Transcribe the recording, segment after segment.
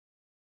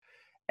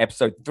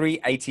episode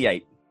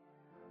 388.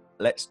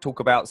 Let's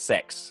talk about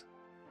sex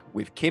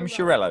with Kim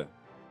Chiarello.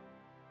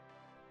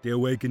 The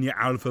Awaken Your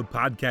Alpha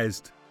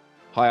podcast.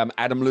 Hi, I'm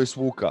Adam Lewis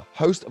Walker,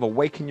 host of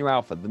Awaken Your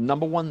Alpha, the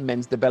 #1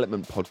 men's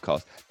development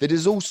podcast that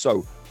is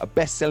also a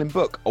best-selling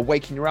book,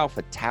 Awaken Your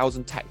Alpha, Tales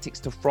and Tactics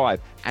to Thrive,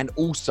 and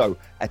also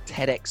a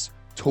TEDx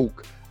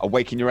talk,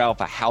 Awaken Your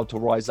Alpha, How to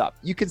Rise Up.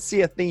 You can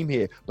see a theme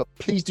here, but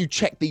please do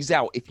check these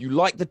out. If you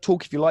like the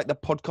talk, if you like the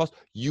podcast,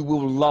 you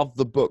will love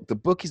the book. The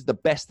book is the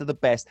best of the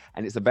best,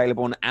 and it's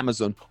available on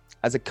Amazon.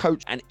 As a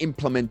coach and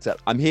implementer,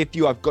 I'm here for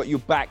you. I've got your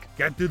back.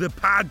 Get to the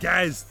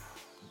podcast.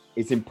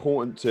 It's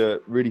important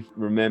to really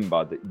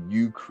remember that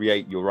you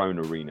create your own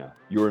arena,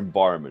 your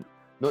environment,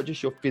 not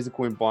just your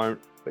physical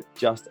environment, but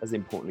just as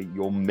importantly,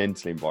 your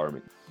mental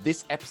environment.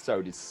 This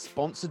episode is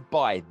sponsored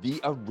by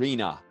The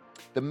Arena,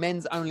 the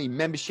men's only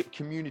membership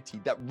community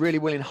that really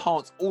will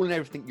enhance all and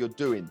everything you're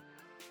doing.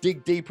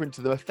 Dig deeper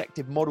into the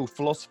effective model,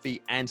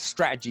 philosophy, and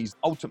strategies.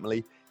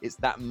 Ultimately, it's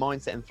that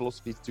mindset and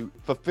philosophy to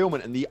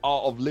fulfillment and the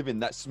art of living.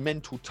 That's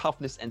mental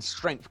toughness and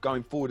strength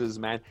going forward as a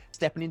man.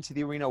 Stepping into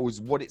the arena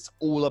is what it's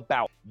all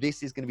about.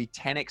 This is going to be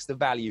 10x the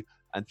value.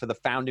 And for the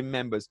founding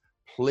members,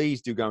 please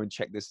do go and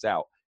check this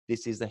out.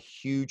 This is a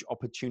huge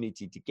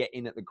opportunity to get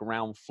in at the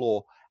ground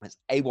floor. That's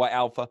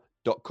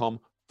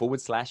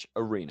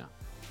ayalpha.com/arena.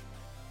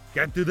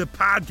 Get to the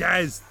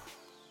podcast.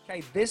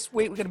 Okay, this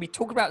week we're going to be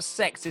talking about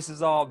sex. This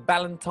is our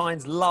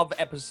Valentine's Love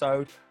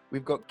episode.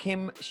 We've got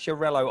Kim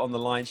Chiarello on the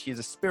line. She is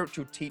a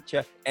spiritual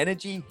teacher,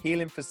 energy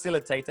healing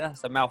facilitator,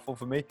 that's a mouthful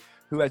for me,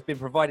 who has been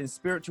providing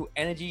spiritual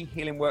energy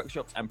healing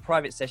workshops and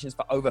private sessions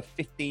for over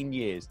 15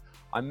 years.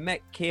 I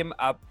met Kim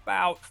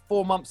about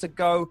 4 months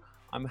ago.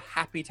 I'm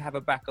happy to have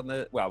her back on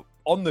the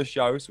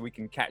show so we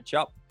can catch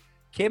up.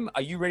 Kim,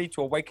 are you ready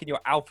to awaken your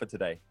alpha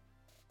today?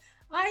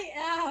 I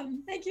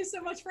am. Thank you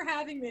so much for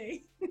having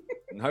me.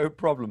 No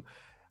problem.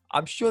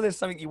 I'm sure there's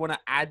something you want to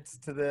add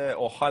to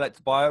or highlight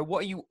to bio.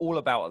 What are you all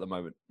about at the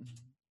moment?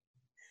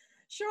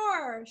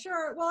 Sure.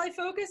 Well, I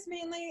focus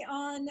mainly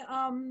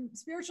on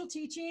spiritual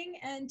teaching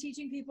and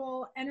teaching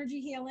people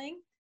energy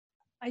healing.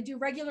 I do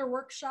regular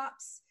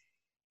workshops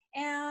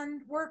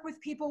and work with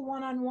people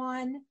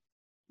one-on-one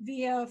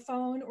via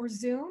phone or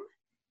Zoom,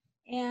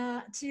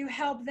 and to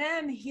help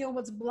them heal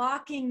what's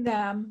blocking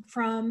them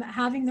from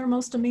having their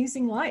most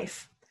amazing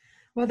life.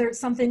 Whether it's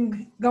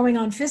something going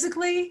on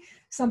physically,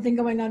 something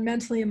going on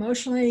mentally,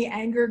 emotionally,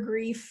 anger,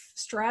 grief,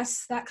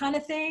 stress, that kind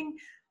of thing,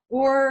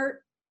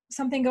 or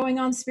something going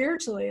on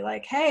spiritually,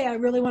 like, hey, I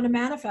really want to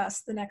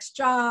manifest the next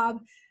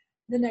job,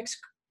 the next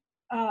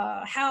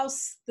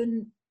house,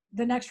 the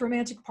next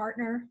romantic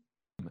partner.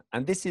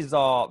 And this is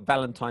our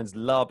Valentine's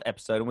Love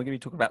episode, and we're going to be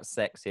talking about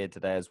sex here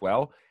today as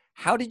well.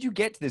 How did you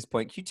get to this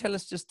point? Can you tell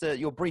us just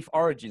your brief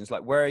origins?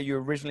 Like, where are you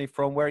originally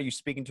from? Where are you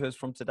speaking to us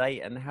from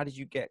today? And how did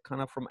you get kind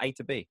of from A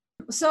to B?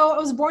 So I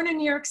was born in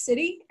New York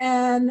City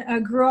and I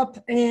grew up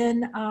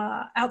in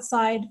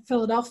outside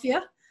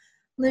Philadelphia,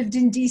 lived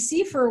in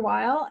DC for a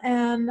while.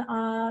 And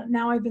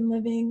now I've been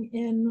living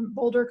in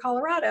Boulder,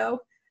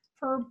 Colorado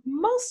for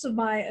most of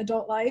my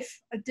adult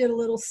life. I did a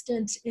little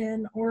stint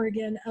in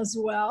Oregon as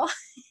well.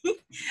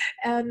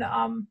 And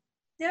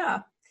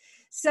yeah.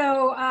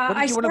 So what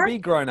did you want to be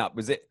growing up?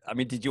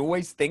 Did you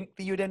always think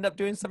that you'd end up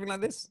doing something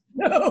like this?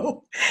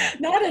 No,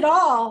 not at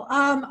all.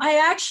 I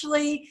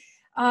actually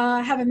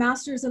have a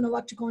master's in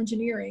electrical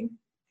engineering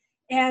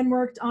and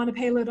worked on a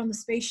payload on the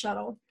space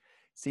shuttle.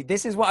 See,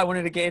 this is what I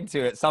wanted to get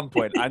into at some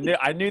point.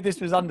 I knew this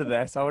was under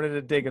there, so I wanted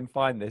to dig and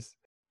find this.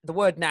 The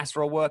word NASA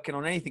or working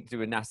on anything to do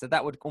with NASA,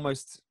 that would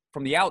almost,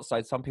 from the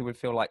outside, some people would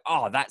feel like,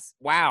 oh,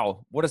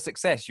 wow, what a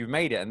success. You've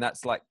made it. And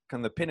that's like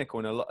kind of the pinnacle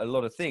in a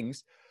lot of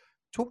things.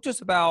 Talk to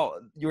us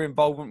about your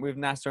involvement with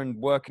NASA and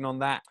working on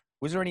that.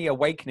 Was there any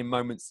awakening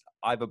moments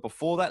either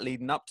before that,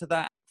 leading up to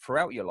that,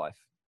 throughout your life?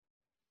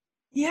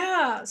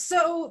 Yeah.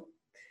 So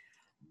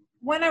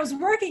when I was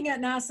working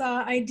at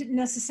NASA, I didn't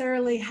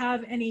necessarily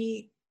have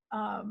any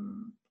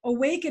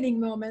awakening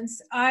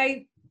moments.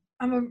 I'm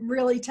a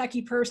really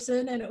techie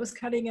person, and it was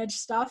cutting edge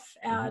stuff,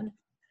 and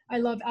I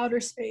love outer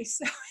space.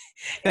 So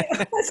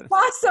it was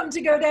awesome to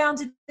go down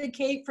to the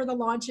Cape for the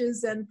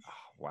launches and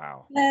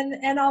wow.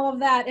 And all of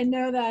that, and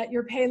know that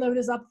your payload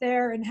is up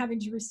there and having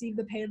to receive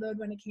the payload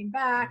when it came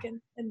back and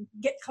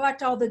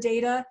collect all the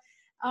data.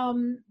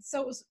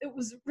 So it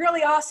was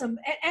really awesome.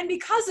 And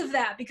because of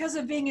that, because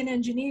of being an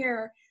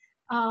engineer,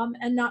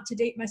 and not to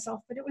date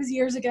myself, but it was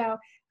years ago,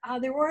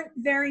 there weren't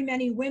very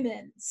many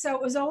women. So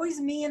it was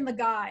always me and the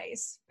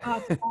guys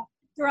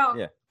throughout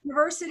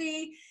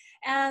university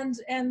and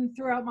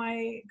throughout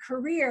my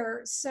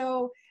career.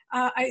 So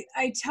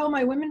I tell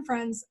my women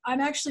friends, I'm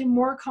actually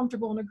more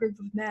comfortable in a group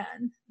of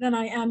men than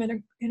I am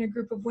in a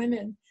group of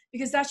women,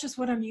 because that's just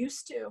what I'm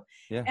used to.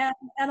 Yeah.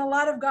 And a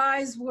lot of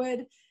guys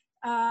would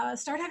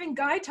start having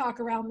guy talk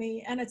around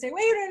me, and I'd say,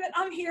 wait a minute,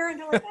 I'm here. And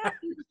they're like, I'm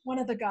just one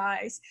of the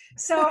guys.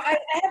 So I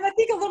have, I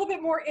think, a little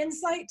bit more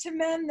insight to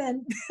men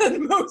than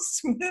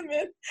most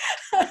women.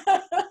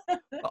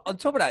 On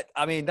top of that,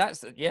 I mean,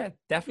 that's,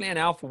 definitely an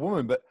alpha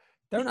woman, but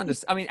don't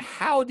understand. I mean,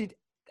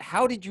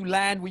 how did you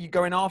land? Were you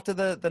going after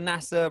the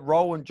NASA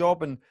role and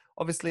job? And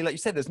obviously, like you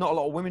said, there's not a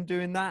lot of women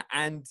doing that,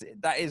 and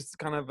that is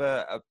kind of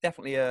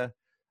definitely a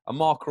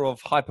marker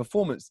of high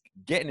performance,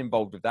 getting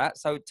involved with that.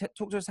 So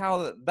talk to us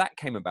how that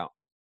came about.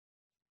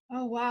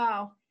 Oh,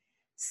 wow.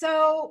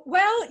 So,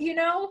 well,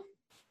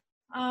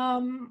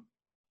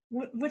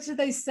 what did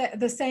they say?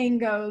 The saying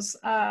goes,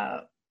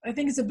 I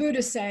think it's a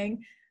Buddhist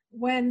saying,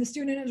 when the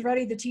student is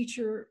ready, the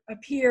teacher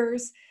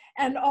appears.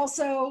 And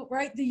also,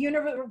 right, the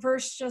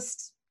universe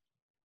just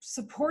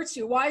supports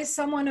you. Why is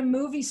someone a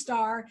movie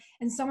star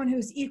and someone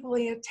who's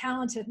equally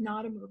talented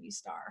not a movie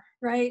star,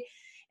 right?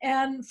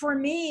 And for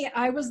me,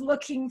 I was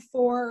looking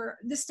for,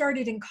 this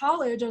started in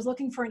college, I was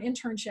looking for an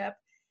internship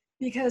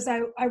because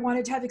I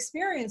wanted to have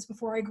experience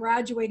before I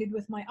graduated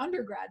with my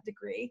undergrad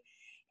degree.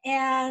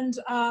 And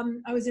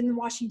I was in the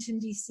Washington,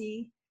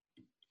 D.C.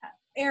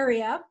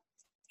 area,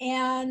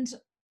 and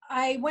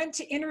I went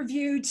to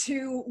interview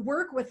to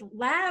work with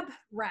lab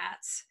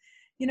rats,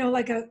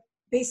 like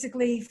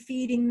basically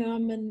feeding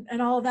them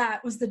and all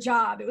that was the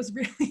job. It was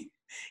really,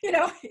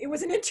 it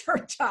was an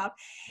intern job.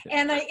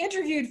 And I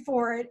interviewed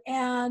for it,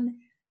 and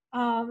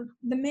the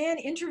man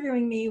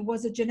interviewing me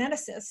was a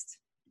geneticist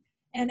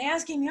and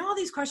asking me all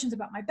these questions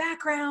about my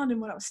background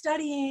and what I was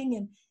studying.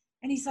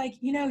 And he's like,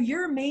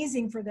 you're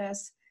amazing for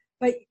this,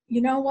 but you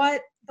know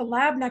what? The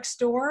lab next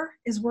door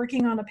is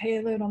working on a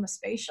payload on the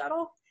space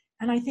shuttle,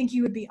 and I think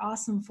you would be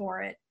awesome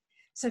for it.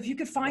 So if you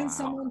could find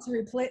someone to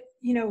replace,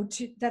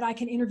 that I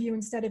can interview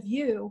instead of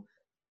you,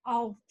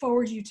 I'll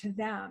forward you to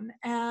them.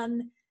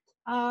 And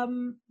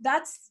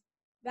that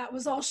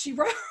was all she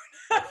wrote.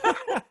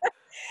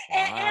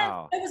 And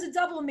I was a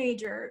double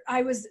major.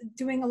 I was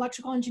doing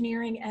electrical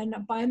engineering and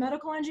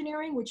biomedical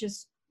engineering, which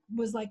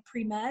was like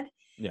pre-med.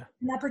 Yeah.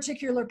 And that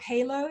particular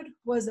payload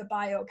was a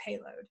bio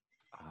payload.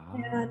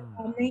 And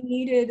they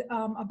needed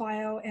a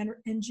bio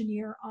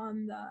engineer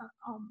on the,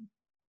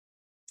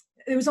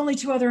 there was only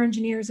 2 other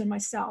engineers and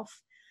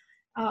myself.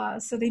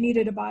 So they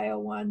needed a bio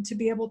one to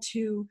be able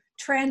to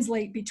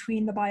translate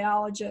between the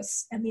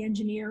biologists and the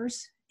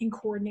engineers in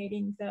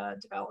coordinating the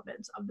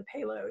development of the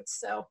payloads.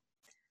 So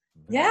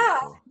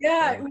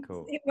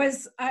cool. It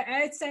was,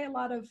 I'd say a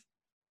lot of,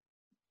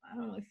 I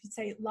don't know if you'd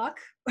say luck,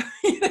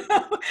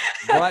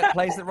 Right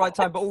place at the right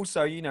time, but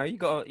also, you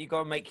got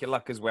to make your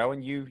luck as well.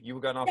 And you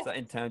were going after that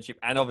internship,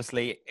 and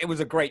obviously it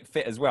was a great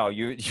fit as well.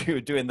 You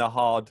were doing the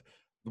hard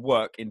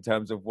work in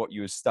terms of what you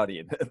were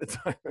studying at the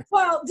time.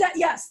 Well,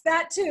 yes,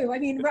 that too. I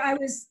mean, I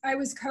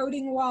was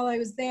coding while I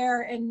was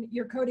there, and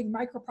you're coding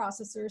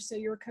microprocessors, so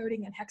you're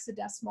coding in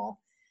hexadecimal.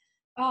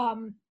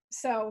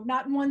 So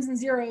not in ones and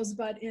zeros,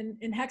 but in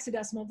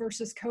hexadecimal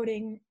versus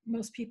coding.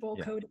 Most people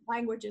code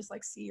languages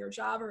like C or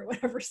Java or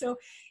whatever. So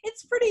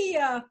it's pretty,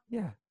 yeah.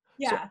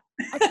 So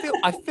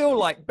I feel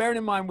like, bearing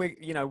in mind we're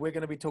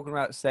going to be talking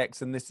about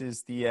sex, and this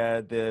is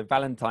the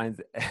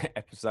Valentine's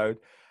episode.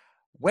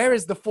 Where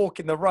is the fork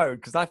in the road?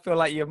 Because I feel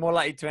like you're more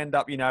likely to end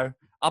up,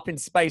 up in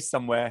space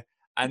somewhere,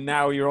 and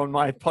now you're on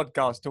my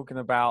podcast talking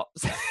about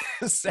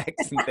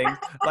sex and things.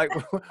 Like,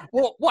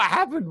 what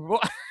happened?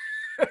 What?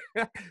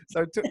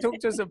 So talk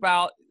to us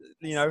about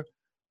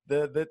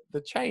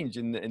the change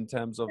in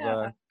terms of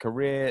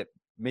career,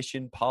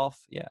 mission, path.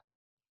 Yeah.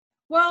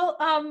 Well,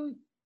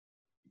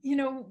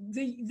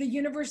 the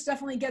universe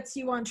definitely gets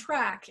you on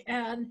track,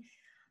 and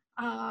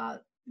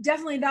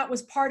definitely that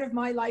was part of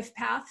my life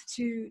path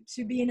to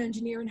be an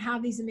engineer and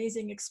have these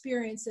amazing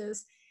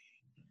experiences.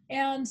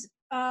 And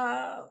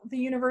the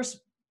universe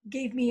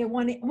gave me a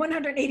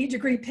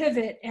 180-degree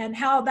pivot, and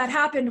how that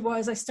happened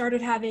was I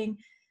started having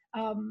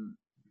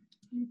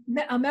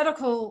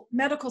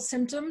medical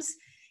symptoms,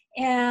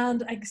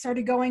 and I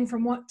started going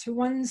from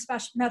one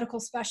medical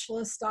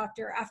specialist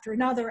doctor after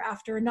another,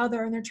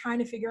 and they're trying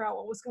to figure out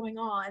what was going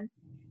on.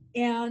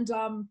 And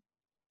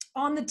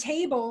on the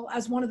table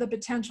as one of the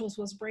potentials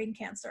was brain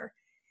cancer.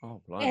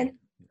 Oh, blimey.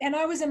 And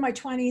I was in my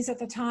 20s at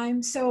the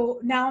time, so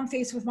now I'm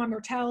faced with my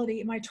mortality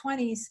in my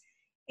 20s.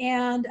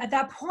 And at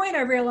that point,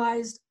 I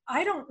realized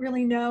I don't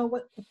really know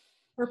what the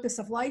purpose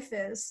of life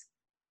is,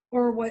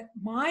 or what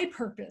my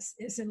purpose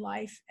is in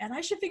life. And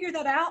I should figure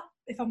that out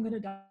if I'm going to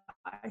die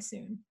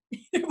soon,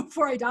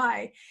 before I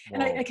die.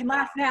 Whoa. And I can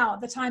laugh now.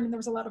 At the time, and there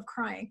was a lot of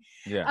crying.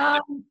 Yeah.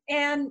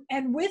 And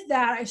with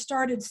that, I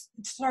started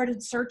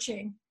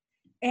searching.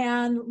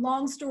 And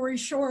long story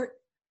short,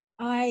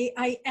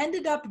 I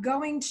ended up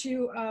going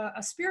to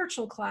a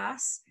spiritual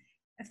class,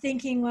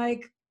 thinking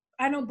like,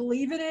 I don't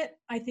believe in it.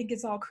 I think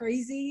it's all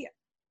crazy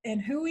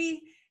and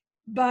hooey,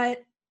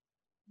 but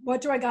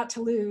what do I got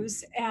to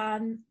lose?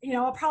 And,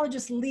 I'll probably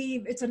just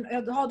leave. It's a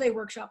all-day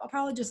workshop. I'll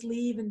probably just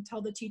leave and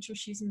tell the teacher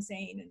she's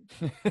insane.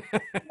 And,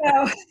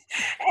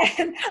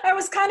 and I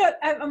was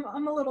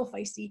I'm a little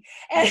feisty.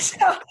 And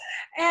so,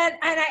 and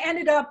I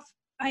ended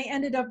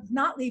up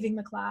not leaving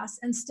the class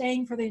and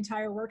staying for the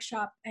entire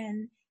workshop.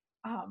 And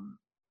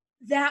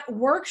that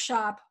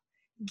workshop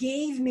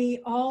gave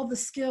me all the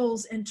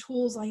skills and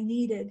tools I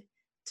needed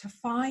to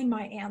find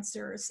my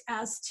answers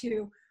as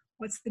to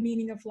what's the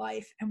meaning of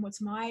life and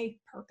what's my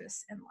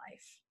purpose in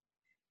life.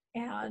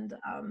 And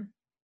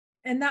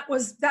and that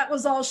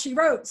was all she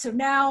wrote. So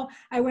now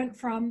I went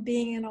from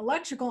being an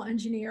electrical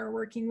engineer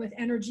working with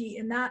energy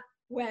in that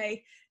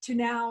way to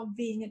now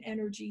being an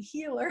energy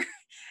healer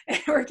and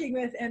working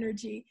with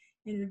energy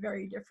in a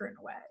very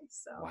different way.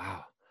 So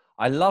wow,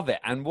 I love it.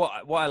 And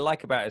what I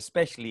like about it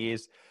especially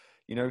is,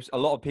 you know, a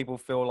lot of people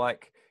feel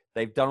like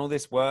they've done all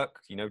this work,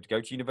 you know, to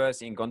go to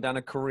university and gone down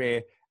a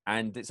career,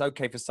 and it's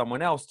okay for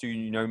someone else to,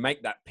 you know,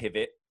 make that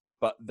pivot,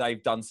 but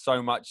they've done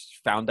so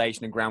much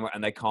foundation and groundwork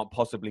and they can't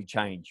possibly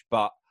change.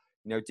 But,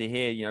 you know, to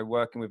hear, you know,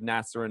 working with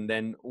NASA and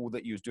then all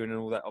that you was doing and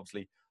all that,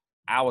 obviously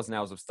hours and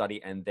hours of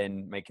study, and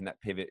then making that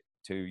pivot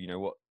to, you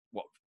know,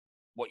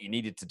 what you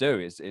needed to do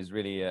is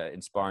really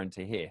inspiring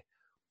to hear.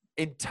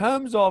 In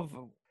terms of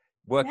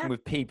working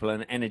with people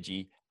and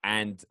energy,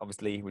 and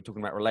obviously we're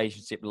talking about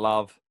relationship,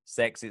 love,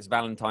 sex, it's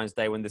Valentine's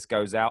Day when this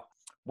goes out.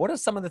 What are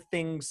some of the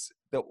things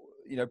that,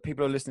 you know,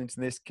 people who are listening to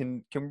this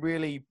can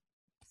really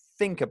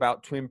think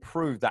about to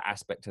improve that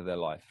aspect of their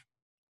life?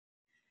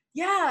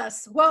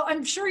 Yes. Well,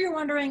 I'm sure you're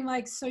wondering,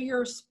 like, so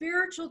you're a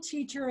spiritual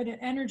teacher and an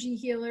energy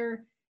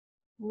healer.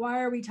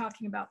 Why are we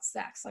talking about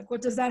sex? Like,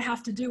 what does that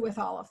have to do with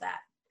all of that?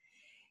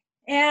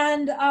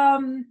 And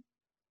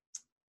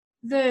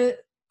the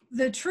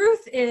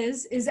truth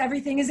is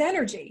everything is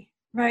energy,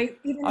 right?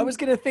 Even I was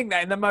going to think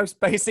that in the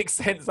most basic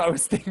sense. I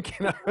was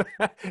thinking of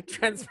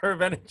transfer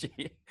of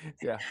energy.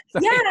 Yeah.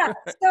 Yeah.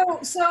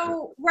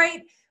 So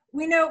right.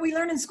 We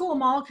learn in school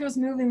molecules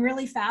moving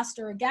really fast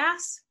are a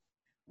gas.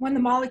 When the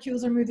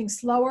molecules are moving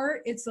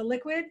slower, it's a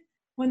liquid.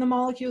 When the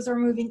molecules are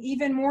moving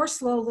even more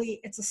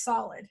slowly, it's a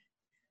solid.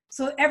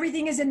 So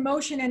everything is in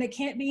motion, and it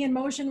can't be in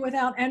motion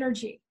without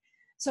energy.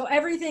 So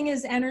everything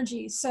is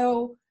energy.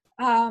 So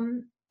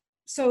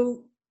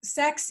so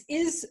sex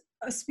is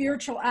a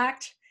spiritual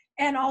act,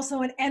 and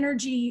also an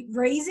energy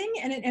raising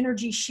and an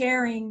energy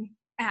sharing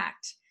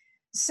act.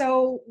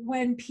 So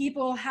when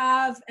people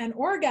have an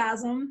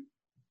orgasm,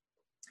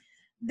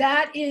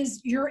 that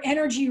is your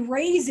energy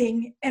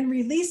raising and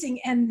releasing,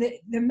 and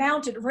the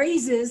amount it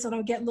raises, and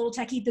I'll get a little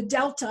techie, the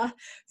delta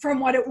from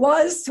what it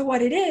was to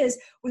what it is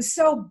was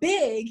so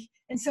big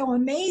and so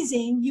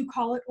amazing, you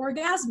call it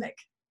orgasmic,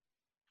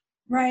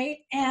 right?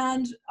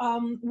 And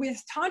with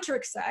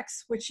tantric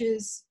sex, which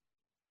is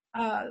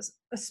a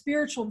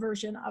spiritual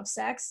version of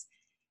sex,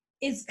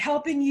 it's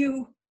helping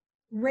you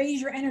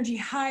raise your energy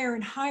higher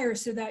and higher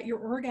so that your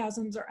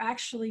orgasms are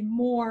actually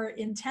more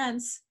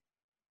intense,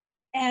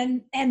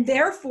 and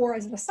therefore,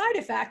 as a side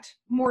effect,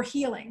 more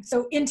healing.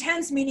 So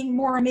intense meaning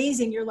more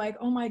amazing. You're like,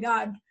 oh my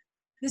God,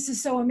 this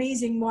is so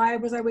amazing. Why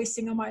was I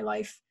wasting all my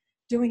life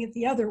doing it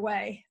the other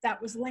way?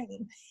 That was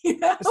lame. You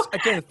know?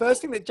 Again, the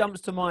first thing that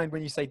jumps to mind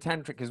when you say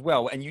tantric as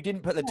well, and you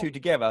didn't put the two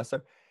together.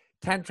 So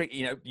tantric,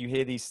 you know, you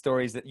hear these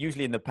stories that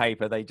usually in the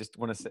paper, they just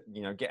want to,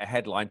 you know, get a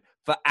headline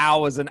for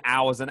hours and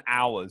hours and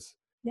hours.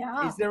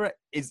 Yeah.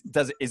 Is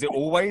it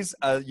always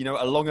a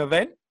long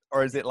event,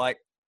 or is it like,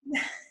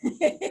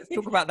 let's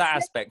talk about that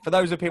aspect for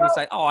those of people who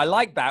say, oh, I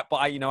like that, but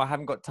I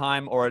haven't got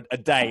time or a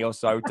day or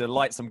so to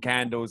light some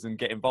candles and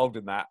get involved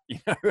in that,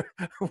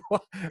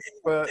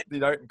 but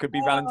it could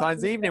be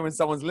Valentine's evening when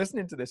someone's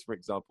listening to this, for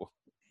example.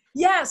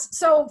 Yes.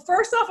 So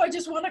first off, I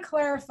just want to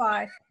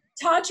clarify,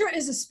 Tantra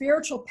is a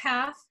spiritual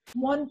path.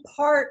 One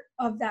part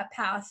of that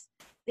path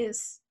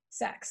is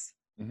sex.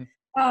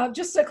 Mm-hmm.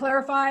 Just to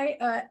clarify,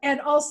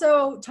 and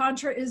also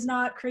Tantra is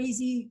not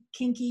crazy,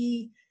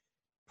 kinky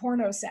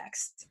porno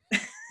sex.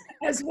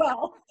 As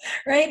well,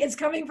 right? It's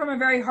coming from a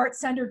very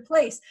heart-centered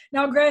place.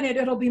 Now, granted,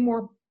 it'll be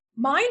more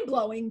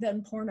mind-blowing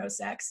than porno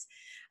sex,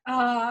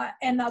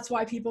 and that's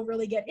why people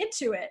really get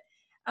into it.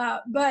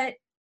 But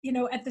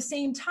at the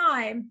same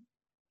time,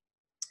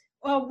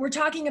 well, we're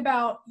talking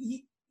about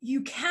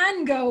you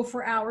can go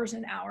for hours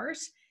and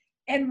hours,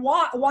 and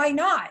why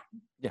not?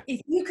 Yeah. If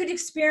you could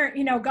experience,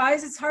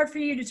 guys, it's hard for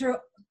you to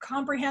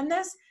comprehend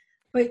this,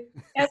 but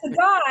as a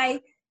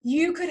guy,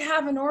 you could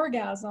have an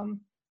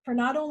orgasm for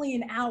not only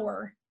an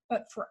hour,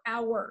 but for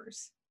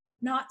hours,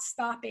 not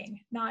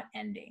stopping, not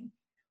ending.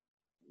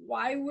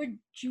 Why would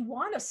you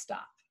want to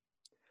stop?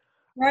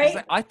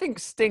 Right? I think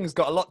Sting's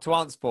got a lot to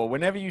answer for.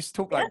 Whenever you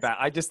talk like that,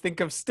 I just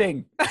think of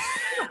Sting.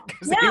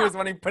 Because he was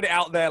when he put it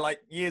out there like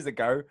years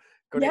ago,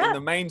 got it in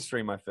the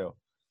mainstream, I feel.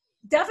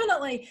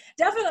 Definitely.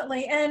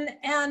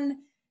 And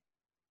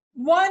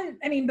one,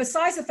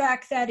 besides the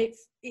fact that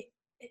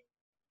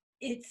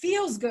it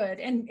feels good,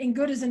 and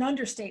good is an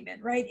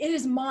understatement, right? It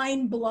is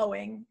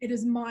mind-blowing. It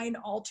is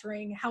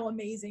mind-altering how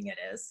amazing it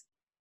is.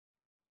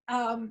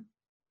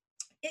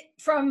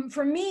 From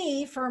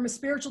a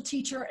spiritual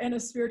teacher and a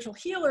spiritual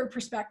healer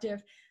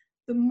perspective,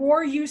 the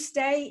more you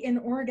stay in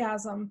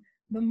orgasm,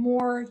 the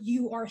more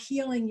you are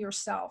healing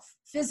yourself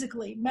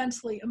physically,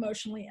 mentally,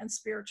 emotionally, and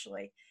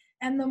spiritually.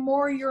 And the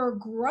more you're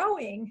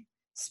growing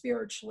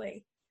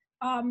spiritually.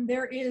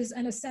 There is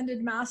an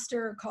ascended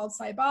master called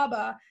Sai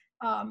Baba,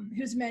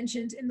 who's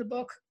mentioned in the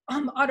book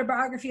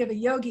Autobiography of a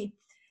Yogi,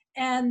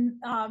 and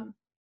Babaji.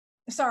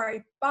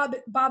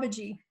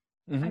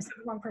 Mm-hmm. I said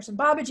the wrong person.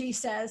 Babaji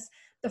says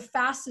the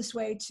fastest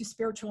way to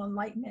spiritual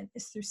enlightenment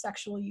is through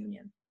sexual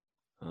union.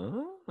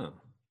 Oh.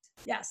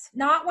 Yes,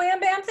 not wham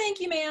bam, thank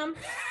you, ma'am.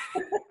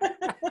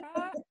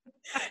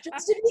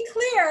 Just to be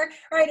clear,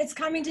 right? It's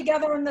coming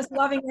together in this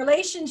loving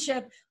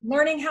relationship,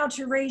 learning how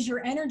to raise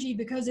your energy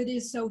because it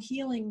is so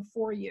healing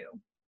for you.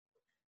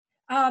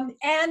 And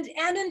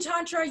in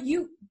Tantra,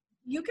 you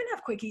can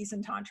have quickies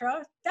in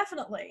Tantra,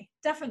 definitely.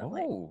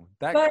 Oh,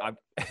 But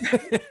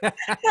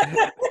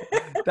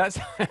that's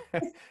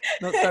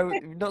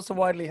not so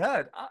widely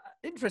heard.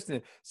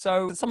 Interesting.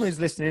 So, someone who's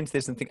listening into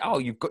this and think, "Oh,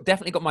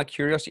 definitely got my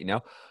curiosity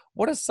now."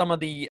 What are some of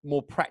the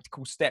more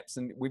practical steps?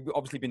 And we've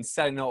obviously been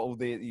selling out all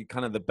the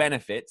kind of the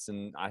benefits,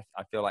 and I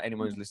feel like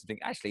anyone who's listening,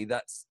 actually,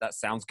 that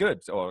sounds good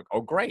or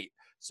great.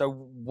 So,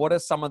 what are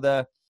some of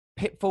the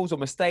pitfalls or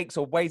mistakes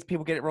or ways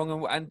people get it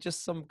wrong, and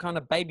just some kind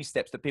of baby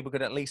steps that people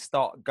could at least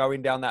start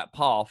going down that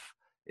path?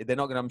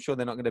 I'm sure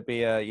they're not going to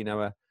be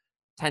a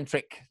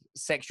tantric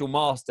sexual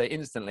master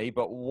instantly,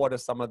 but what are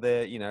some of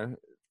the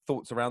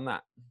thoughts around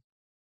that?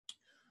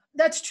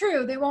 that's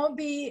true. They won't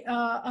be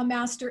a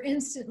master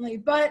instantly,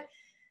 but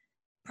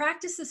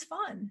practice is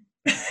fun.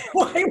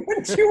 Why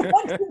wouldn't you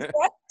want to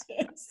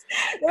practice,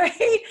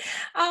 right?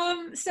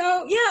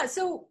 So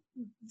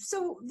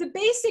the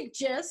basic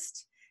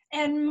gist,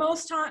 and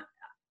most time,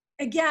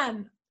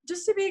 again,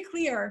 just to be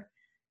clear,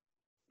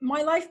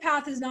 my life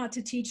path is not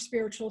to teach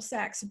spiritual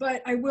sex,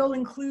 but I will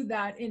include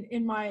that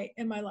in my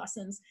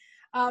lessons.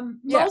 And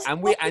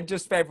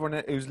just for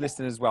everyone who's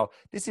listening as well,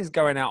 this is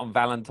going out on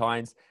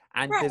Valentine's,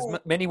 and there's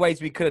many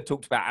ways we could have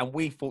talked about, and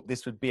we thought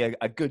this would be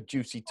a good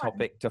juicy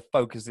topic to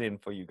focus in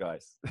for you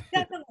guys.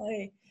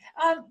 Definitely.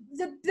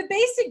 The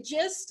basic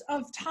gist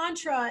of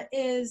Tantra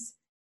is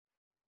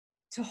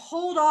to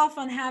hold off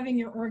on having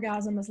your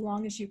orgasm as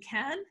long as you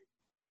can,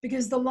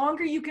 because the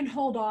longer you can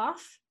hold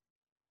off,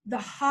 the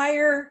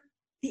higher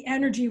the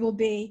energy will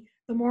be,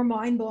 the more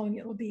mind-blowing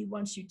it will be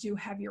once you do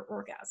have your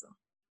orgasm.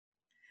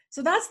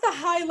 So that's the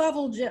high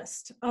level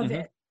gist of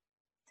it.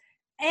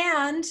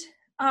 And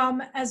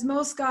as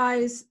most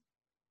guys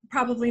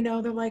probably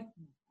know, they're like,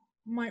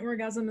 my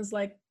orgasm is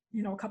like,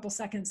 a couple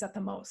seconds at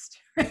the most,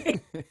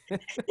 right?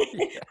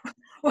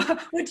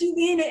 What do you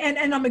mean?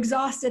 And I'm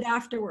exhausted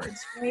afterwards,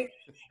 right?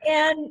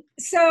 And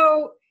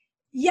so,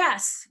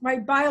 yes,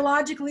 right,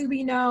 biologically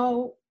we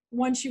know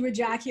once you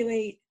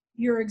ejaculate,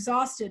 you're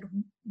exhausted.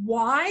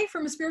 Why?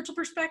 From a spiritual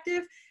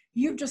perspective,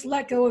 you've just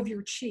let go of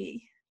your chi,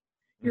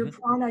 your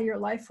prana, your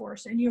life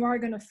force, and you are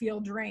going to feel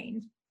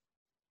drained.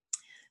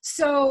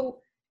 So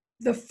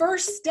the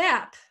first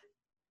step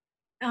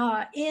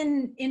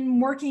in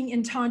working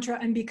in Tantra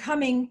and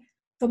becoming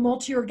the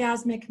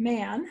multi-orgasmic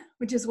man,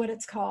 which is what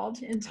it's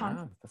called in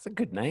Tantra. That's a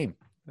good name.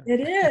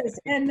 It is.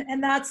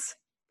 And that's,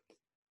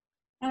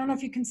 I don't know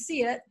if you can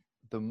see it.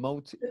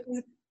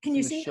 Can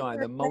you see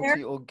the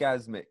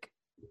multi-orgasmic?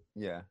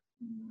 Yeah.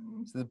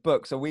 So the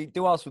book. So we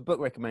do ask for book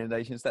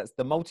recommendations. That's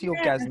the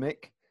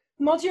multi-orgasmic.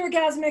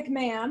 Multi-orgasmic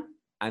man.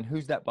 And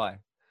who's that by?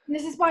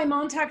 This is by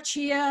Mantak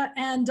Chia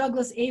and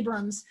Douglas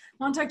Abrams.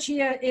 Mantak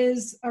Chia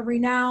is a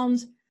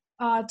renowned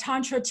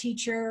Tantra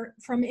teacher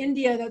from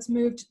India that's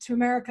moved to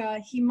America.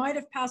 He might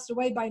have passed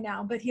away by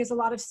now, but he has a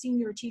lot of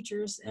senior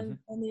teachers in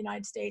the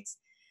United States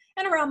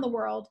and around the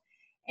world.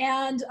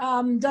 And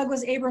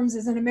Douglas Abrams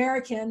is an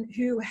American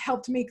who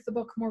helped make the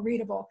book more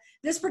readable.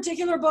 This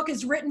particular book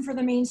is written for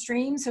the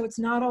mainstream, so it's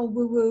not all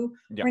woo-woo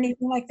or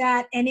anything like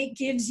that. And it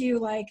gives you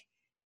like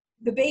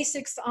the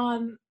basics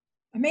on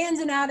a man's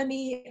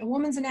anatomy, a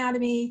woman's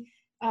anatomy,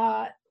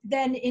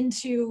 then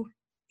into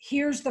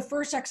here's the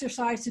first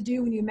exercise to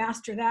do when you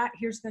master that.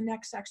 Here's the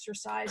next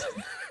exercise.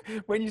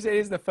 When you say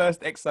it's the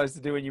first exercise to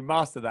do when you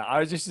master that, I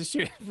was just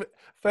assuming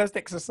first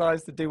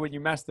exercise to do when you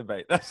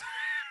masturbate. That's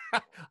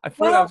I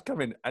thought that was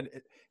coming. And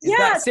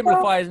that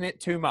simplifying it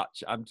too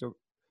much?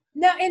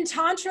 No, in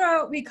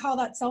Tantra, we call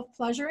that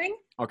self-pleasuring.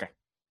 Okay.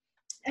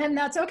 And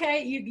that's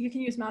okay. You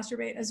can use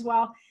masturbate as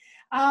well.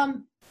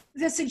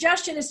 The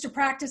suggestion is to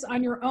practice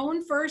on your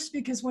own first,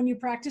 because when you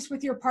practice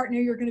with your partner,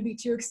 you're going to be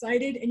too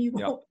excited and you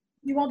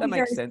won't be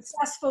very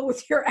successful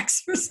with your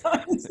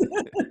exercise.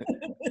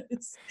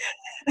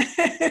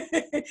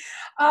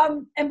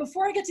 And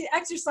before I get to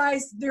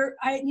exercise,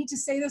 I need to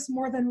say this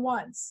more than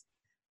once.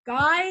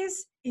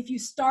 Guys, if you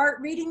start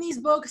reading these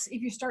books,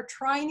 if you start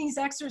trying these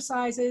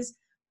exercises,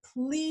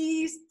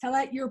 please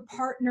let your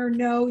partner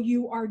know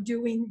you are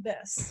doing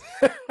this.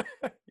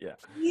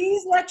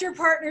 Please let your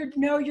partner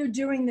know you're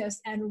doing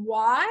this. And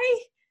why?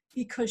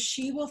 Because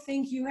she will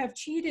think you have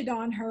cheated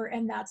on her,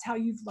 and that's how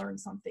you've learned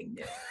something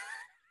new.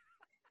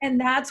 And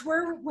that's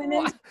where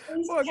women.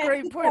 What a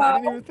great point. I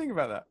didn't even think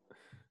about that.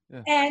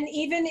 Yeah. And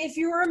even if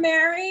you are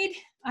married,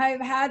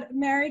 I've had a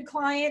married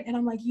client, and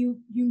I'm like, you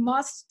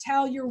must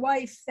tell your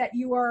wife that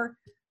you are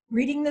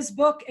reading this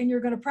book and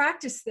you're going to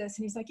practice this.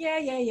 And he's like,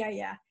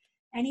 yeah.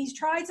 And he's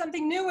tried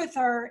something new with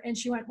her, and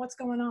she went, what's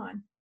going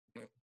on?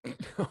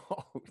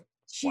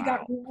 She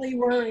got really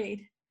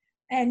worried.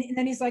 And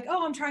then he's like,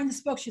 oh, I'm trying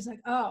this book. She's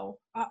like, oh,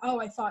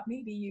 I thought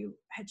maybe you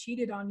had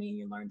cheated on me and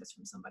you learned this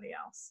from somebody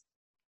else.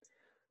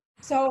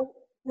 So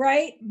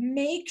right?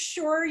 Make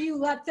sure you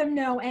let them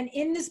know. And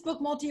in this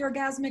book,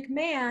 Multi-Orgasmic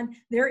Man,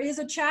 there is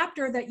a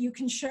chapter that you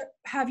can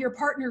have your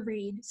partner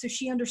read so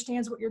she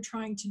understands what you're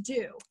trying to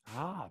do.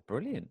 Ah,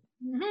 brilliant.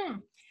 Mm-hmm.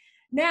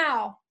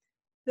 Now,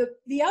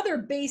 the other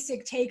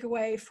basic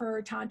takeaway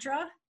for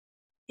Tantra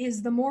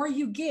is the more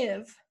you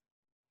give,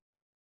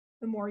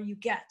 the more you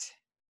get.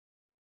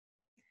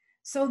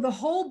 So the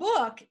whole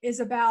book is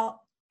about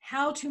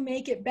how to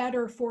make it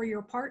better for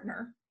your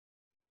partner.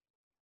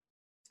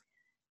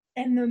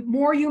 And the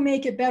more you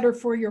make it better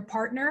for your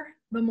partner,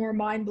 the more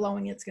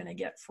mind-blowing it's going to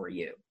get for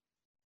you.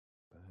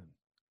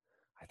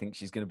 I think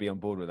she's going to be on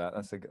board with that.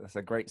 That's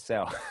a great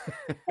sell.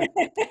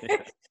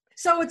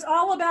 So it's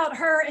all about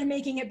her and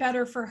making it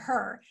better for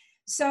her.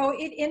 So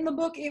in the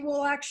book, it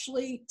will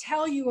actually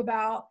tell you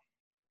about,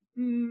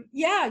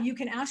 you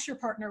can ask your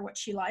partner what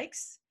she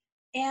likes.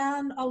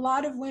 And a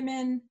lot of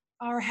women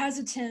are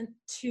hesitant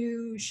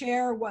to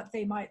share what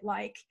they might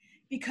like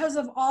because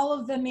of all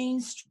of the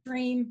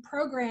mainstream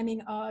programming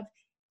of,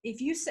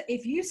 if you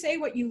say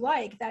what you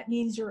like, that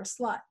means you're a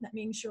slut. That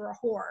means you're a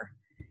whore.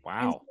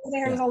 Wow. And so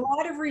there's a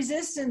lot of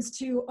resistance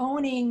to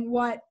owning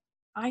what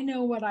I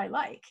know what I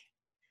like.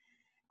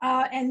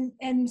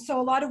 And so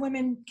a lot of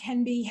women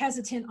can be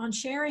hesitant on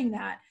sharing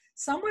that.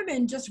 Some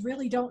women just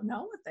really don't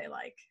know what they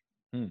like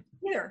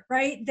either,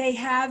 right? They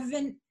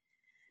haven't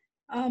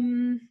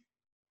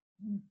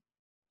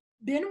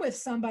been with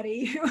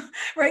somebody who,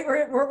 right,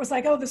 where it was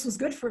like, oh, this was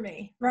good for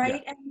me,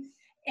 right? Yeah.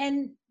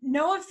 And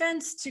no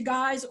offense to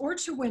guys or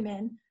to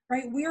women,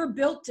 right? We are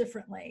built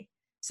differently.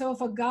 So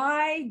if a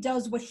guy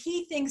does what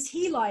he thinks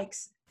he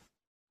likes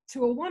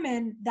to a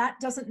woman, that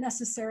doesn't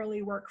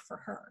necessarily work for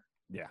her.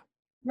 Yeah.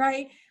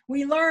 Right?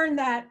 We learn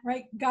that,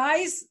 right?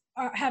 Guys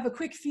have a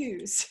quick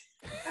fuse.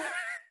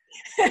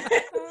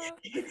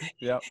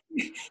 Yep.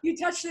 You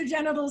touch their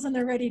genitals and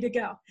they're ready to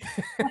go.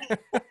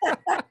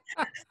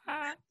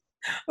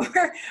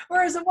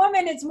 Whereas a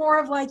woman, it's more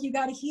of like, you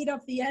got to heat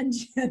up the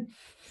engine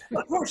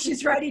before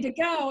she's ready to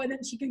go, and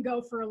then she can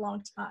go for a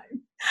long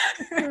time.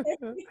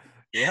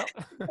 Yep.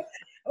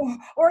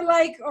 Or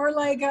like,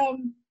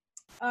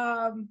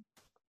 I'm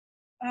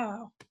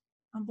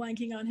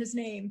blanking on his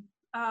name.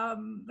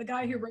 The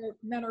guy who wrote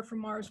Men Are From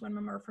Mars,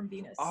 Women Are From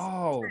Venus.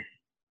 Oh,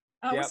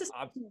 yeah,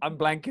 I'm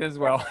blanking as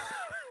Yeah. well.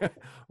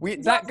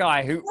 That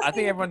guy who, I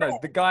think everyone knows,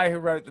 the guy who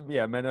wrote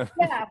them, Men Are.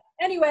 Yeah.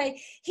 Anyway,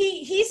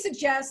 he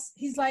suggests,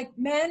 he's like,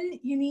 men,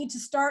 you need to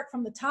start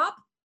from the top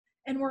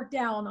and work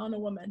down on a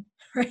woman,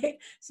 right?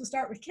 So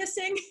start with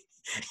kissing,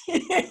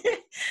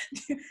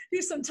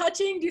 do some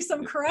touching, do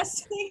some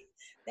caressing.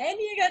 Then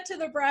you get to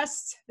the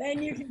breasts,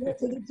 then you can get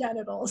to the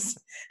genitals.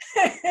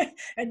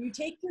 And you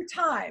take your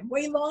time,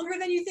 way longer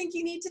than you think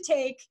you need to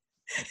take.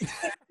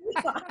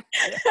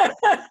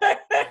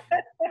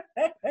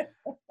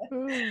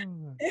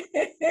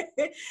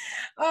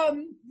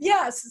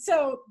 Yes,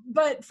 so,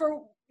 but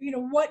for,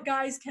 what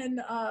guys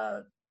can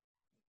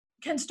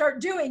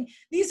start doing,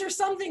 these are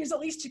some things at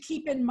least to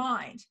keep in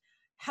mind.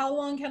 How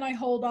long can I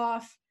hold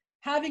off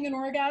having an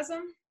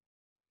orgasm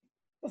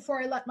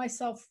before I let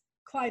myself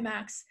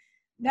climax?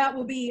 That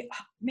will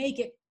make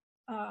it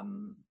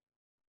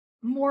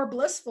more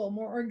blissful,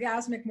 more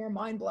orgasmic, more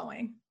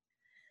mind-blowing.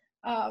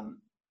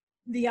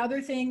 The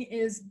other thing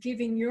is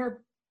giving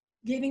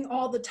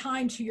all the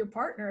time to your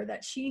partner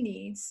that she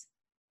needs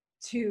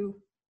to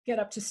get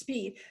up to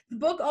speed. The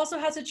book also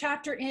has a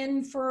chapter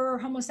in for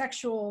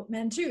homosexual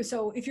men too.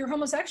 So if you're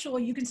homosexual,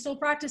 you can still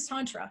practice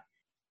Tantra,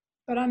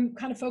 but I'm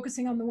kind of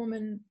focusing on the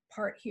woman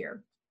part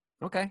here.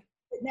 Okay.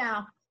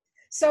 Now,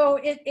 so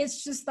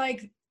it's just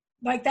like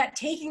that,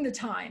 taking the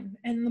time.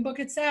 And in the book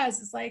it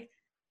says, it's like,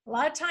 a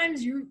lot of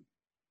times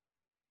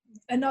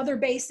another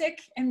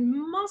basic, and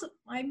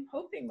I'm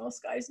hoping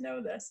most guys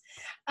know this,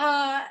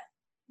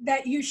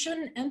 that you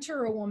shouldn't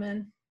enter a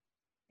woman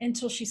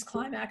until she's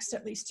climaxed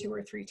at least 2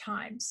 or 3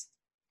 times.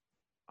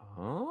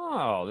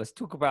 Oh, let's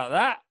talk about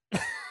that.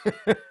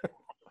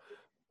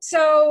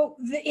 So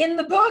in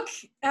the book,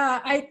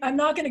 I'm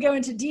not going to go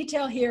into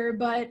detail here,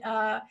 but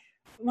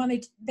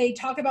when they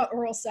talk about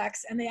oral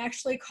sex, and they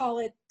actually call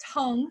it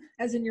tongue,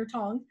 as in your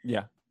tongue.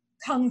 Yeah.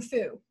 Kung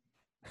fu.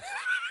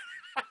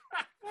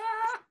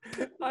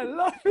 I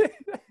love it.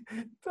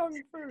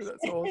 Tongue fu,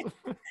 that's awesome.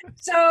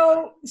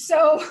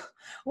 So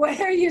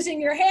whether using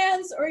your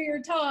hands or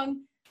your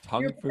tongue,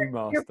 your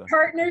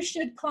partner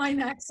should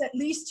climax at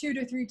least 2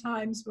 to 3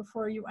 times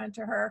before you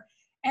enter her.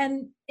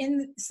 And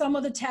in some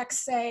of the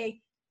texts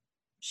say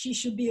she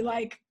should be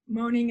like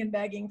moaning and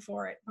begging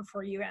for it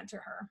before you enter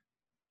her,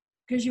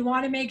 because you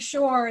want to make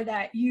sure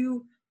that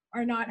you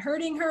are not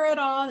hurting her at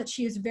all, that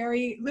she is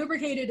very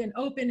lubricated and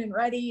open and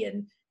ready,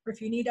 and if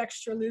you need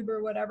extra lube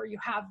or whatever, you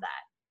have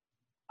that.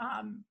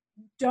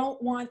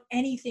 Don't want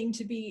anything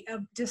to be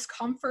of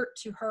discomfort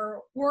to her,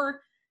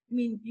 or,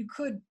 you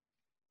could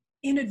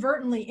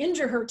inadvertently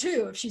injure her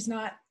too if she's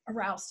not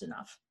aroused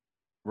enough.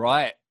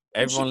 Right.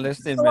 Everyone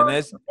listening,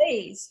 man,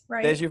 days,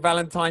 right? there's your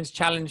Valentine's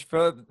challenge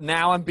for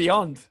now and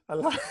beyond. I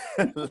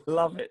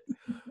love it.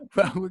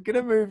 Well, we're going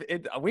to move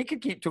in. We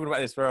could keep talking about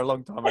this for a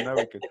long time. I know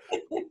we could.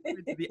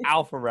 Into the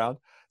alpha round.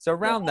 So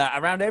around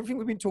that, around everything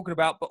we've been talking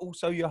about, but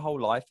also your whole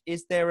life,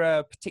 is there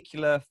a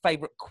particular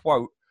favorite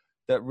quote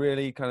that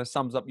really kind of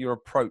sums up your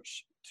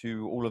approach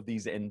to all of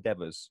these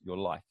endeavors, your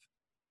life?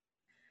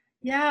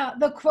 Yeah,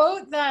 the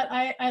quote that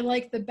I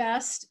like the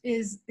best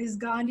is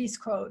Gandhi's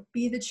quote,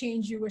 "Be the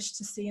change you wish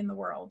to see in the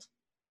world."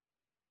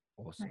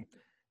 Awesome. Right.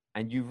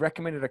 And you've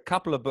recommended a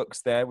couple of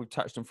books there. We've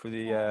touched them for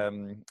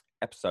the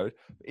episode.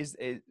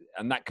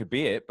 And that could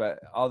be it, but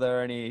are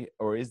there any,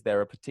 or is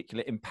there a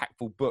particular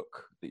impactful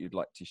book that you'd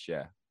like to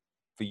share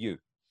for you?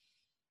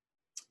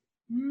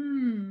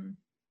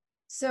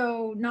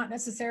 So not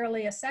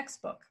necessarily a sex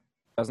book.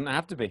 Doesn't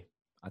have to be.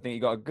 I think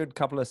you got a good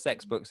couple of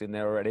sex books in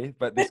there already,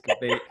 but this could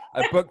be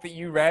a book that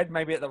you read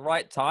maybe at the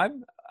right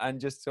time and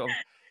just sort of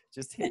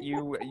just hit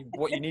you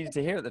what you needed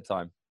to hear at the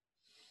time.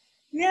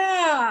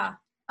 Yeah.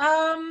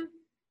 And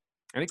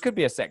it could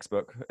be a sex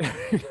book.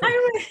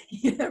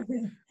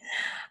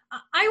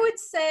 I would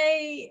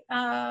say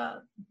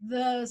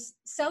the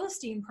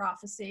Celestine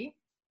Prophecy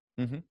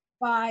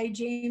by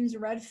James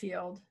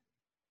Redfield.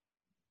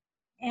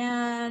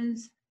 And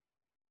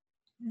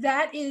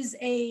that is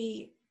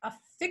a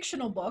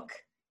fictional book,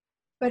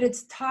 but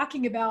it's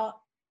talking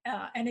about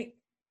an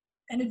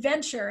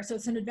adventure. So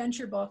it's an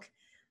adventure book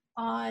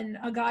on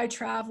a guy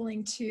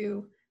traveling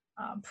to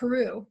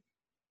Peru.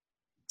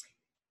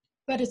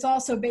 But it's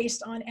also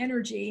based on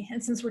energy.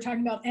 And since we're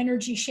talking about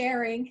energy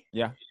sharing,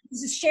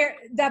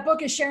 that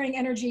book is sharing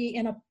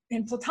energy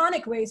in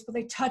platonic ways, but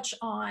they touch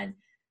on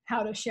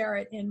how to share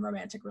it in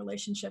romantic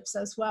relationships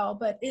as well.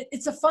 But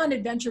it's a fun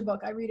adventure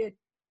book. I read it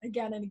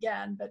again and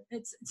again, but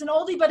it's an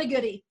oldie but a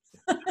goodie.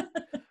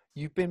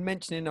 You've been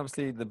mentioning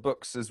obviously the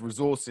books as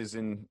resources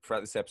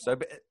throughout this episode,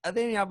 but are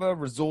there any other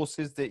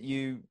resources that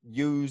you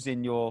use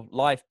in your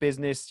life,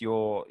 business,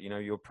 your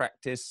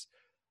practice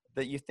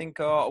that you think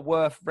are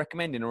worth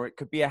recommending, or it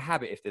could be a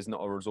habit if there's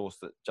not a resource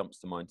that jumps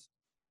to mind?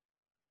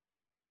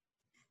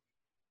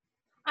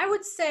 I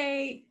would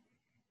say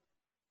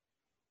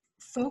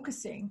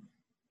focusing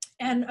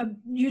and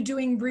you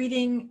doing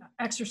breathing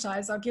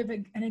exercise. I'll give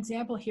an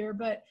example here,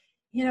 but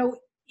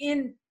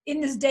in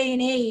this day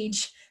and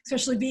age,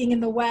 especially being in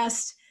the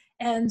West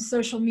and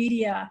social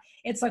media,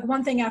 it's like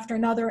one thing after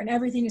another and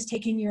everything is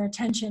taking your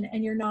attention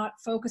and you're not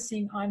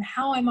focusing on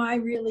how am I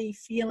really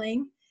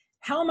feeling?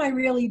 How am I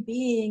really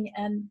being?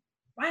 And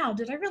wow,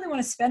 did I really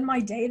want to spend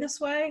my day this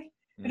way?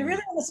 Did I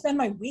really want to spend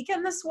my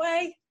weekend this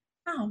way?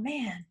 Oh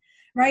man,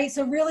 right?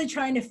 So really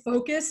trying to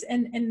focus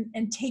and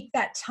take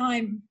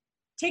time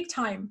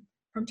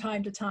from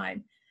time to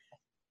time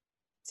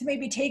to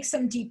maybe take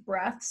some deep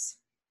breaths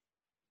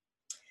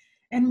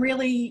and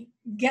really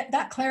get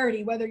that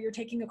clarity, whether you're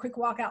taking a quick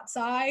walk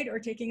outside or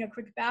taking a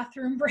quick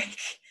bathroom break.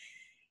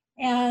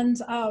 And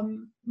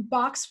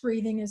box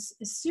breathing is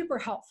super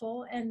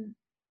helpful. And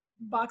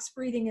box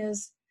breathing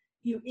is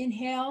you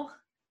inhale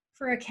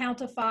for a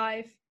count of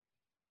 5,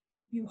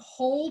 you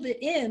hold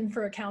it in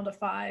for a count of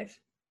 5,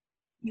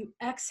 you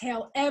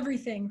exhale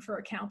everything for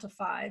a count of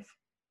 5,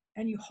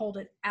 and you hold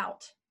it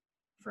out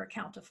for a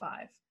count of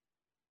 5.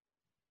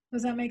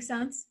 Does that make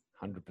sense?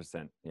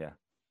 100%. Yeah.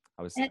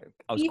 I was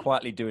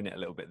quietly doing it a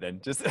little bit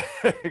then, just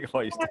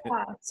while you're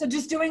So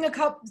just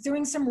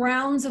doing some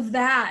rounds of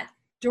that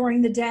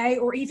during the day,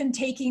 or even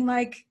taking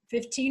like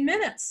 15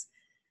 minutes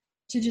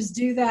to just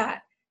do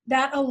that.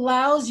 That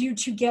allows you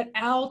to get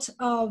out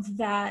of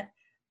that,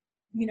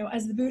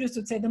 as the Buddhists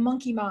would say, the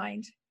monkey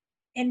mind,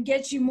 and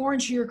gets you more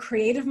into your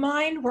creative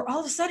mind, where all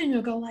of a sudden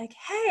you'll go like,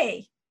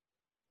 hey,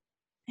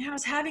 I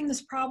was having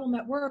this problem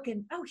at work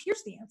and oh,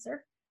 here's the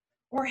answer.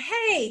 Or,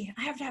 hey,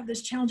 I have to have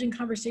this challenging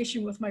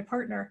conversation with my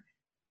partner.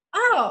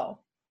 Oh,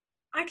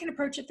 I can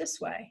approach it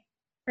this way,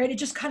 right? It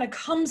just kind of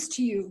comes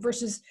to you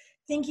versus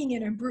thinking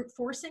it and brute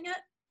forcing it.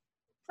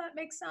 If that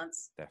makes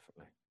sense.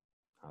 Definitely.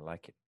 I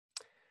like it.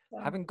 So.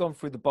 Having gone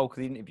through the bulk of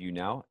the interview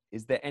now,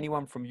 is there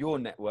anyone from your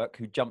network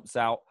who jumps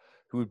out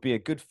who would be a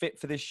good fit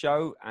for this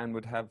show and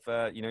would have,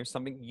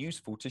 something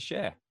useful to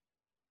share?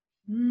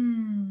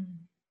 To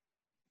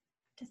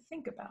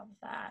think about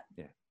that.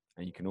 Yeah.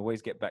 And you can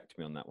always get back to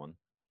me on that one.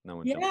 No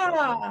one.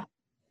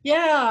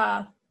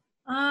 Yeah.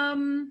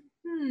 And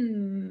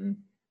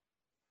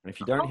if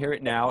you don't hear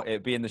it now, it'll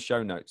be in the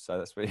show notes. So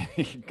that's where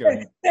you can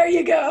go. There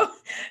you go.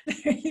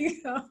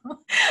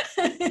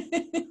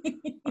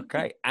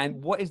 Okay.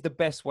 And what is the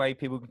best way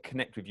people can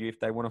connect with you if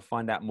they want to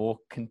find out more,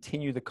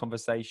 continue the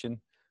conversation?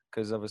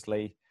 Because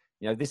obviously,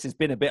 this has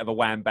been a bit of a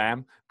wham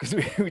bam because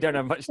we don't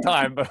have much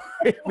time, but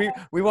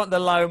we want the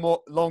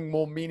long,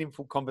 more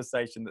meaningful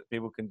conversation that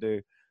people can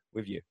do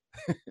with you.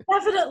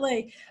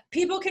 Definitely.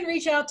 People can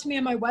reach out to me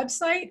on my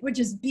website, which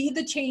is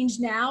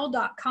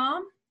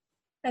BeTheChangeNow.com.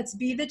 That's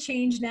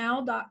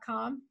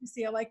BeTheChangeNow.com. You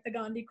see, I like the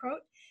Gandhi quote.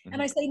 Mm-hmm.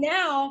 And I say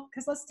now,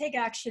 because let's take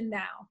action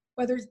now.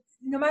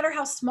 No matter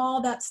how small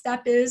that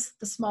step is,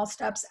 the small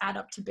steps add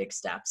up to big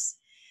steps.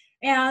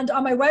 And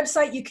on my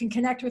website, you can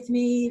connect with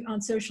me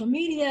on social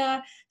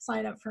media,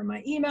 sign up for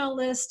my email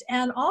list,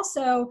 and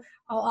also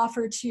I'll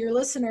offer to your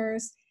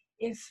listeners,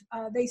 if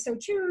they so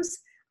choose,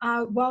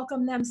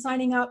 welcome them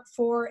signing up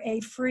for a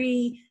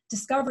free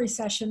discovery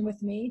session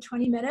with me,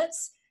 20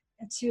 minutes,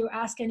 to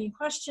ask any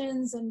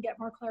questions and get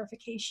more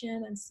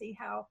clarification and see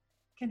how it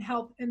can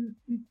help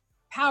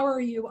empower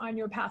you on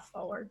your path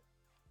forward.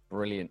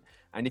 Brilliant.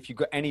 And if you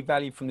got any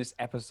value from this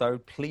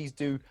episode, please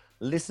do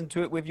listen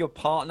to it with your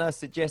partner,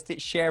 suggest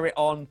it, share it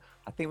on.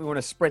 I think we want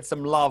to spread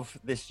some love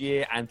this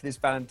year and this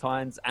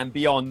Valentine's and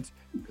beyond,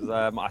 because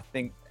I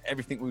think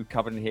everything we've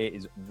covered in here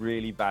is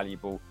really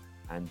valuable.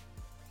 And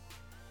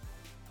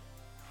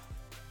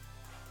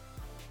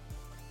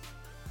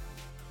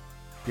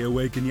the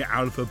Awaken Your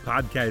Alpha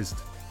podcast.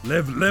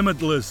 Live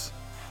limitless.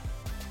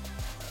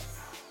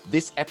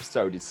 This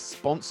episode is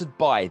sponsored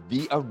by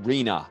The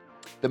Arena,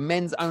 the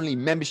men's only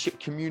membership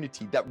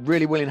community that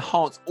really will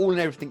enhance all and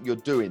everything you're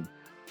doing.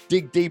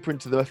 Dig deeper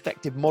into the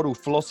effective model,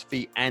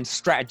 philosophy, and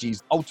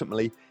strategies.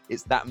 Ultimately,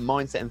 it's that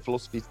mindset and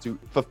philosophy to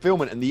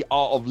fulfillment and the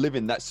art of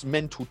living. That's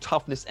mental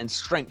toughness and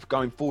strength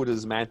going forward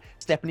as a man.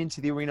 Stepping into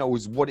the arena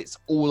is what it's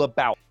all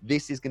about.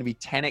 This is going to be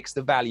 10x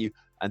the value.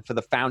 And for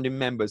the founding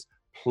members,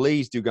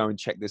 please do go and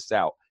check this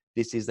out.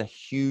 This is a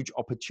huge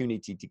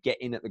opportunity to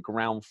get in at the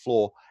ground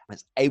floor.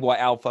 That's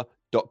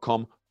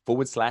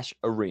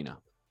ayalpha.com/arena.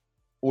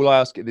 All I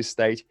ask at this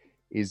stage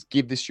is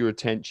give this your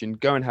attention,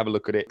 go and have a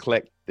look at it,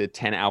 collect the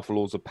 10 Alpha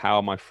Laws of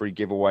Power, my free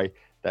giveaway.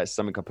 That's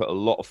something I put a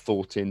lot of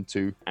thought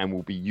into and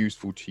will be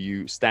useful to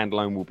you.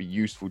 Standalone will be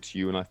useful to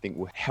you and I think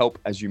will help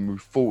as you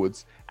move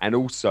forwards. And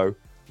also,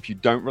 if you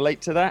don't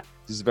relate to that,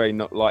 this is very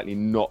likely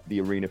not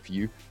the arena for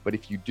you. But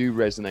if you do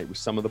resonate with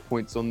some of the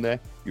points on there,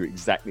 you're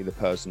exactly the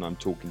person I'm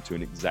talking to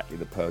and exactly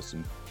the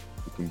person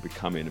who can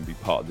become in and be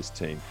part of this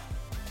team.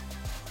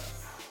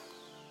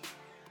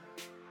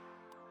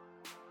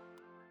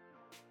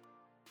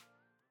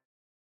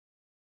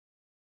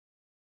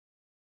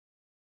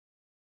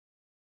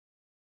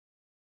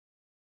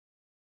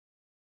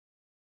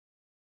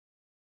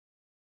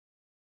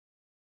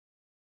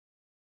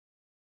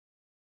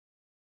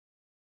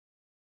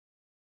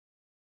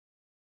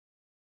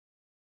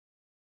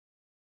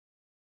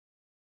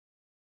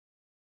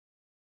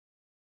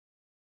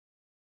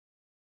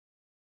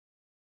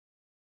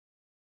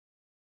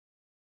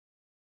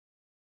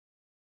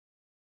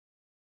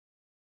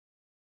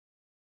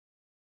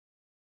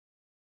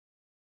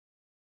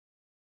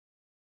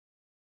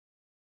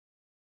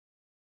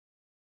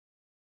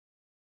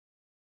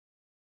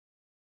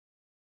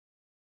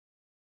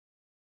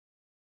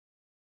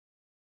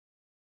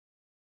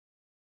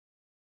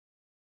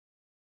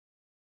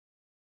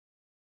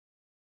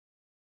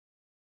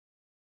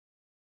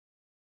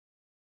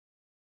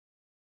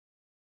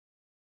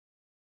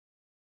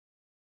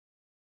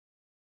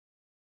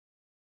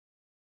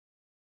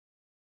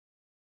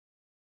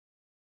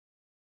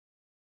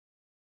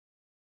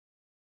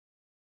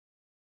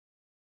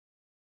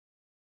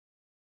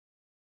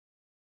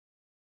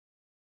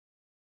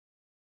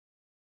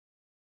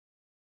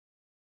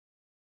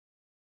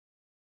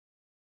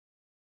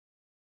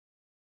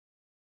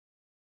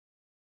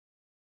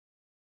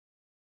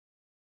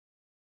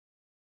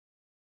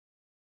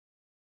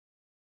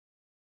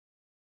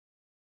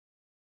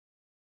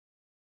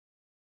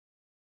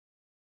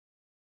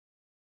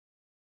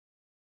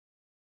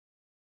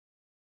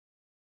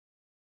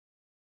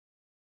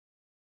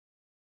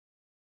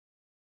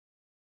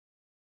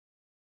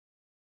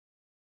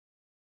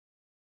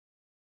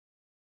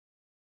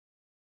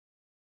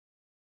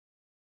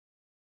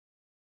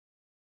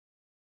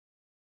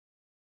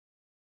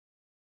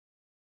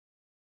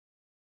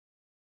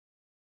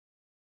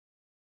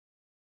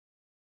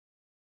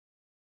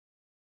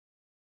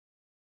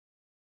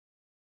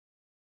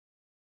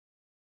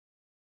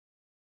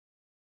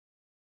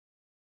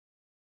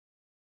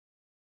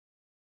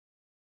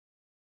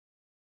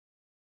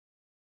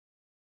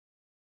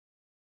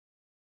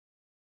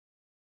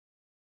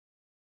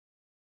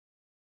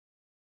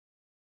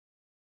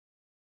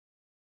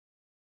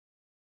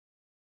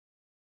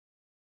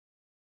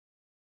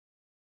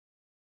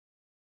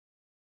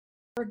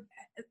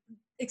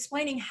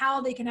 Explaining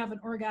how they can have an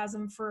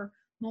orgasm for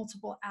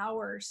multiple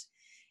hours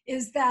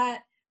is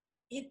that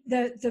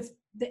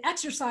the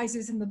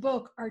exercises in the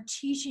book are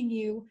teaching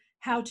you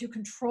how to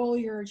control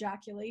your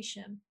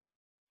ejaculation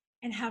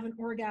and have an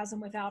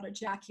orgasm without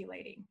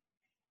ejaculating.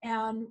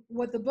 And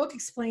what the book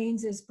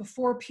explains is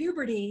before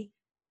puberty,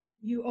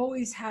 you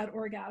always had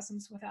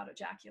orgasms without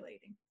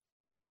ejaculating.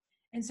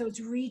 And so it's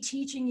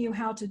reteaching you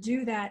how to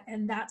do that.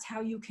 And that's how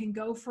you can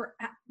go for,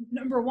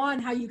 number one,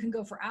 how you can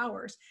go for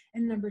hours.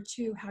 And number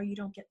two, how you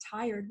don't get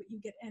tired, but you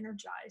get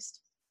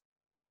energized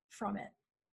from it.